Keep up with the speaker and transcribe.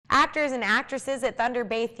Actors and actresses at Thunder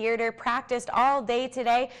Bay Theater practiced all day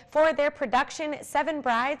today for their production, Seven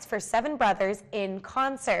Brides for Seven Brothers in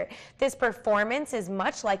Concert. This performance is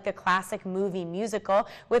much like the classic movie musical,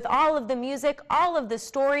 with all of the music, all of the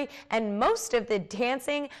story, and most of the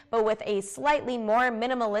dancing, but with a slightly more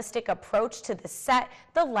minimalistic approach to the set,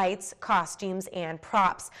 the lights, costumes, and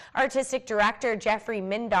props. Artistic director Jeffrey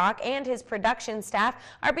Mindock and his production staff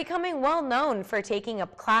are becoming well known for taking a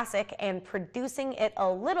classic and producing it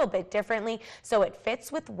a little bit differently so it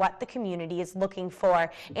fits with what the community is looking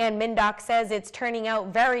for. And Mindock says it's turning out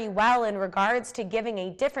very well in regards to giving a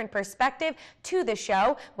different perspective to the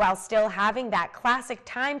show while still having that classic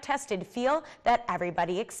time-tested feel that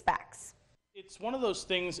everybody expects. It's one of those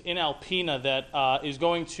things in Alpena that is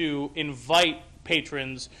going to invite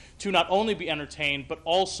patrons to not only be entertained but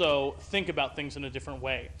also think about things in a different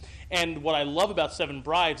way. And what I love about Seven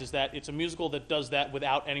Brides is that it's a musical that does that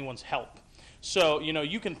without anyone's help. So,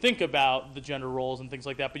 you can think about the gender roles and things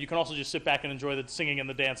like that, but you can also just sit back and enjoy the singing and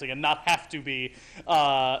the dancing and not have to be,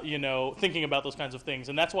 thinking about those kinds of things.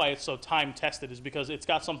 And that's why it's so time-tested, is because it's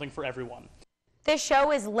got something for everyone. This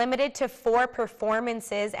show is limited to 4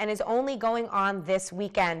 performances and is only going on this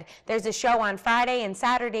weekend. There's a show on Friday and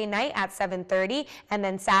Saturday night at 7:30 and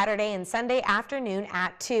then Saturday and Sunday afternoon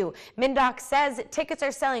at 2. Mindock says tickets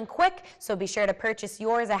are selling quick, so be sure to purchase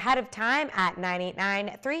yours ahead of time at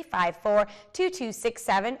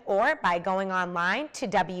 989-354-2267 or by going online to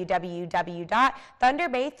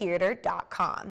www.thunderbaytheater.com.